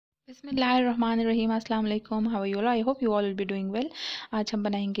बिस्मिल्लाहिर्रहमानिर्रहीम अस्सलाम वालेकुम, how are you all? I hope you all will be doing well. आज हम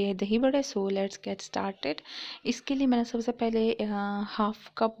बनाएंगे दही बड़े, सो लेट्स गेट स्टार्टेड। इसके लिए मैंने सबसे पहले हाफ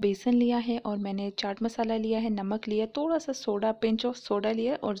कप बेसन लिया है और मैंने चाट मसाला लिया है, नमक लिया, थोड़ा सा सोडा, पिंच ऑफ सोडा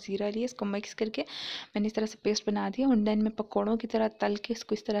लिया और ज़ीरा लिया। इसको मिक्स करके मैंने इस तरह से पेस्ट बना दिया और देन मैं पकौड़ों की तरह तल के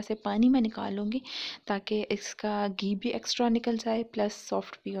इसको इस तरह से पानी में निकाल लूँगी ताकि इसका घी भी एक्स्ट्रा निकल जाए प्लस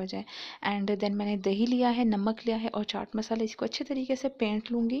सॉफ्ट भी हो जाए। एंड देन मैंने दही लिया है, नमक लिया है और चाट मसाला, इसको अच्छे तरीके से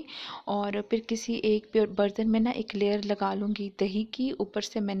पेंट लूँगी और फिर किसी एक बर्तन में ना एक लेयर लगा लूँगी दही की। ऊपर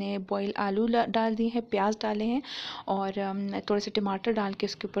से मैंने बॉयल आलू डाल दिए हैं, प्याज डाले हैं और थोड़े से टमाटर डाल के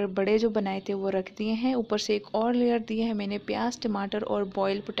उसके ऊपर बड़े जो बनाए थे वो रख दिए हैं। ऊपर से एक और लेयर दी है मैंने प्याज, टमाटर और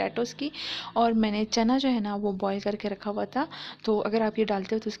बॉयल पोटैटोज़ की। और मैंने चना जो है ना वो बॉयल करके रखा हुआ था, तो अगर आप ये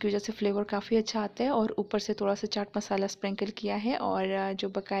डालते हो तो उसकी वजह से फ्लेवर काफ़ी अच्छा आता है। और ऊपर से थोड़ा सा चाट मसाला स्प्रिंकल किया है और जो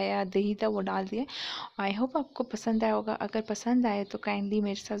बकाया दही था वो डाल दिया। आई होप आपको पसंद आया होगा। अगर पसंद आए तो काइंडली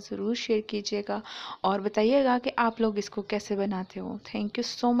मेरे साथ ज़रूर शेयर कीजिएगा और बताइएगा कि आप लोग इसको कैसे बनाते हो। Thank you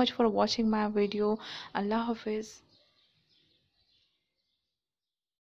so much for watching my video. अल्लाह हाफिज़।